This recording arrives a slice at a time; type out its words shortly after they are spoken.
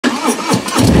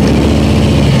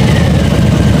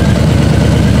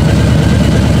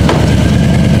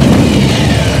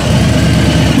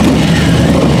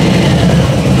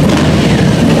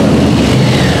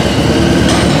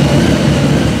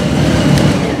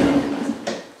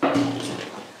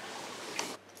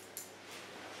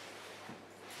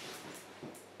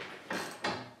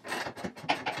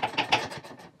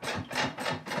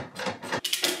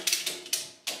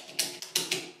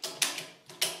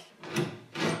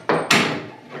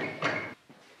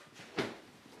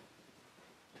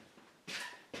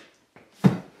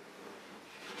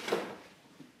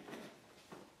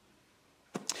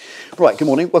Right, good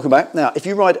morning, welcome back. Now, if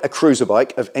you ride a cruiser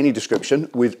bike of any description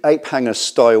with ape hanger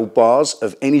style bars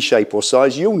of any shape or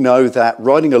size, you'll know that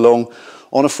riding along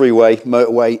on a freeway,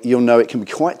 motorway, you'll know it can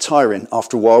be quite tiring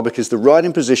after a while because the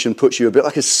riding position puts you a bit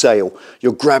like a sail.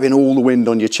 You're grabbing all the wind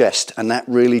on your chest, and that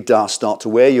really does start to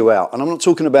wear you out. And I'm not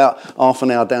talking about half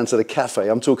an hour down to the cafe.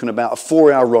 I'm talking about a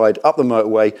 4-hour ride up the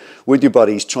motorway with your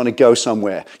buddies trying to go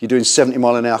somewhere. You're doing 70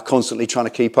 mile an hour, constantly trying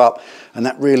to keep up, and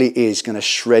that really is going to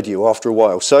shred you after a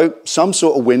while. So some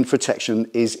sort of wind protection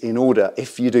is in order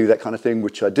if you do that kind of thing,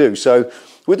 which I do. So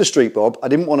with the Street Bob, I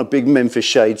didn't want a big Memphis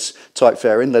Shades type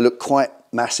fairing. They look quite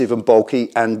massive and bulky,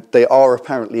 and they are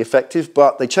apparently effective,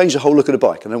 but they change the whole look of the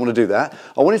bike, and I don't want to do that.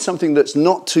 I wanted something that's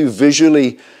not too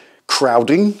visually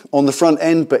crowding on the front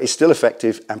end, but is still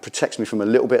effective and protects me from a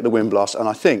little bit of the wind blast, and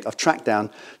I think I've tracked down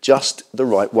just the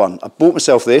right one. I bought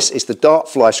myself this. It's the Dart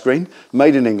Flyscreen,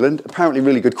 made in England, apparently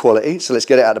really good quality, so let's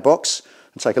get it out of the box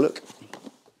and take a look.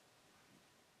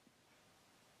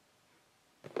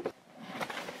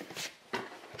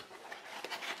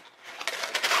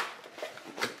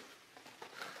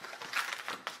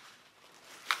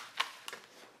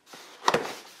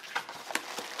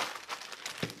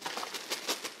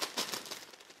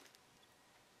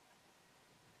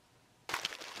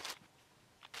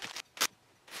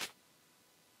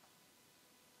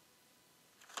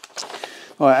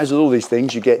 All right, as with all these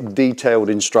things, you get detailed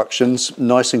instructions,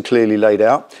 nice and clearly laid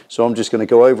out. So I'm just going to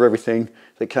go over everything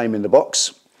that came in the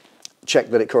box,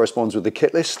 check that it corresponds with the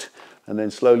kit list, and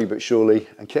then slowly but surely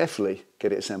and carefully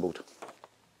get it assembled.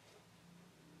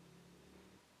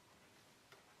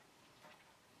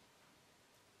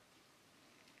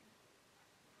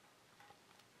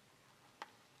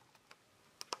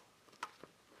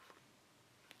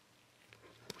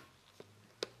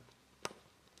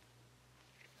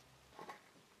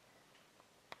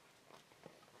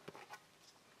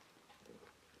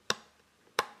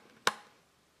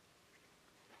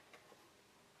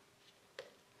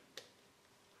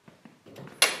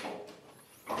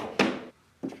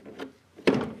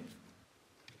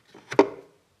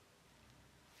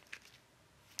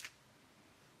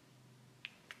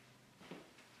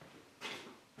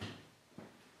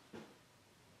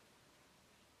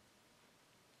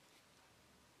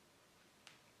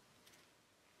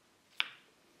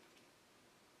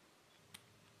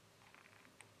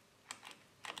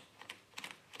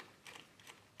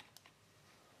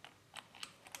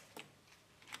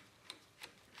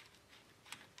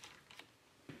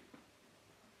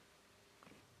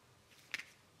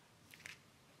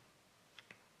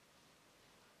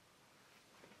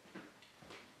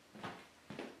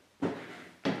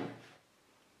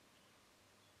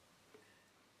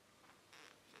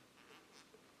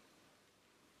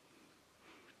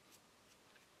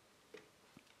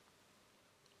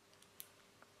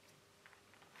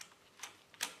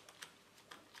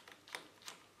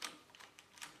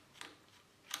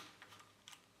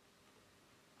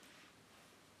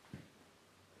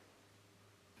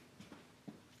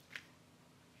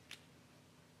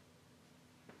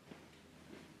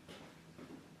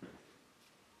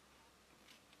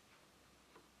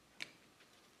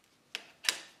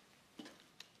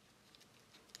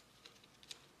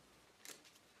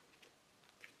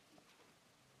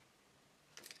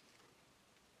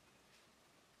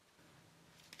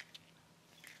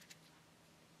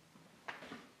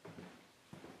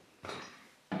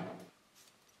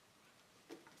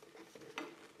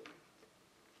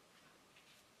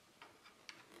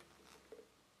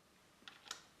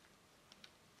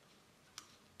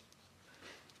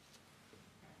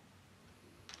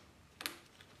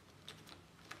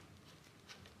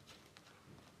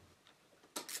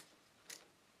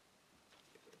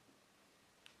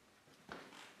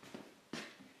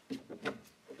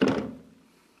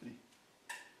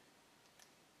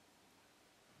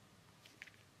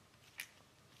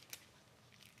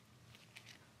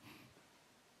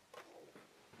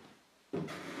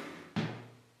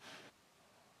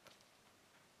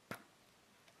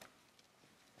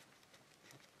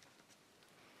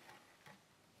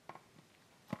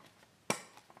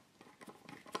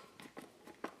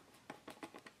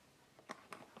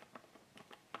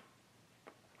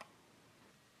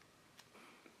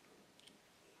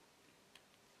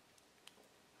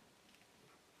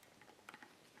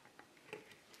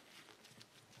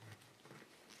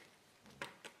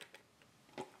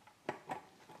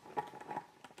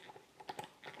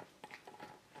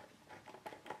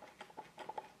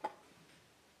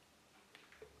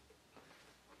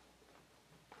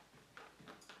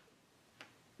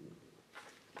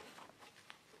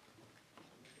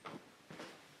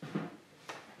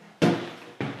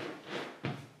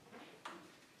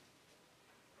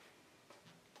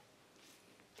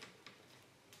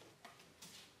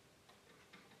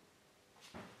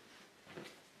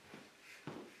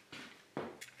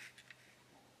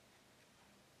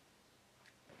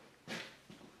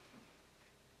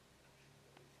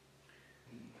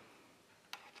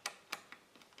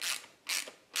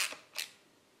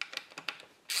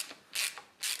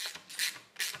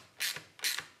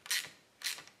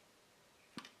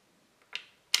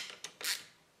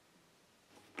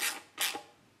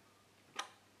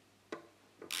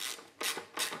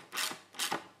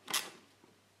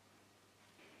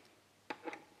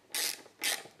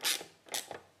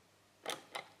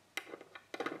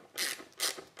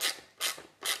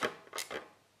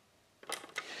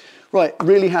 Right,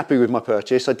 really happy with my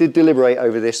purchase. I did deliberate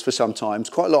over this for some time. It's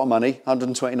quite a lot of money,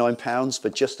 £129 for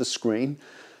just the screen.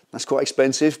 That's quite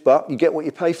expensive, but you get what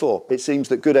you pay for. It seems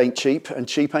that good ain't cheap, and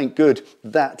cheap ain't good.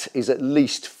 That is at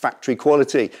least factory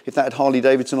quality. If that had Harley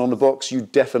Davidson on the box, you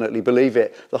definitely believe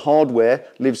it. The hardware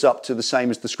lives up to the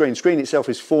same as the screen. The screen itself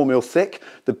is 4mm thick.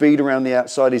 The bead around the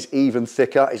outside is even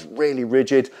thicker. It's really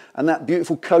rigid. And that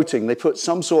beautiful coating, they put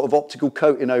some sort of optical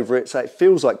coating over it so it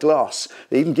feels like glass.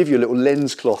 They even give you a little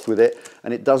lens cloth with it,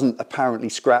 and it doesn't apparently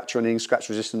scratch or anything, scratch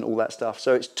resistant, all that stuff.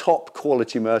 So it's top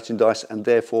quality merchandise, and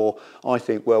therefore I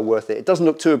think well worth it. It doesn't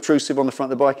look too obtrusive on the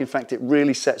front of the bike. In fact, it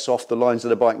really sets off the lines of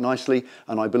the bike nicely,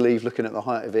 and I believe looking at the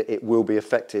height of it, it will be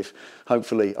effective.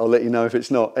 Hopefully, I'll let you know if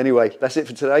it's not. Anyway, that's it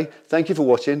for today. Thank you for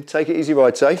watching. Take it easy,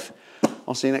 ride safe.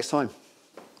 I'll see you next time.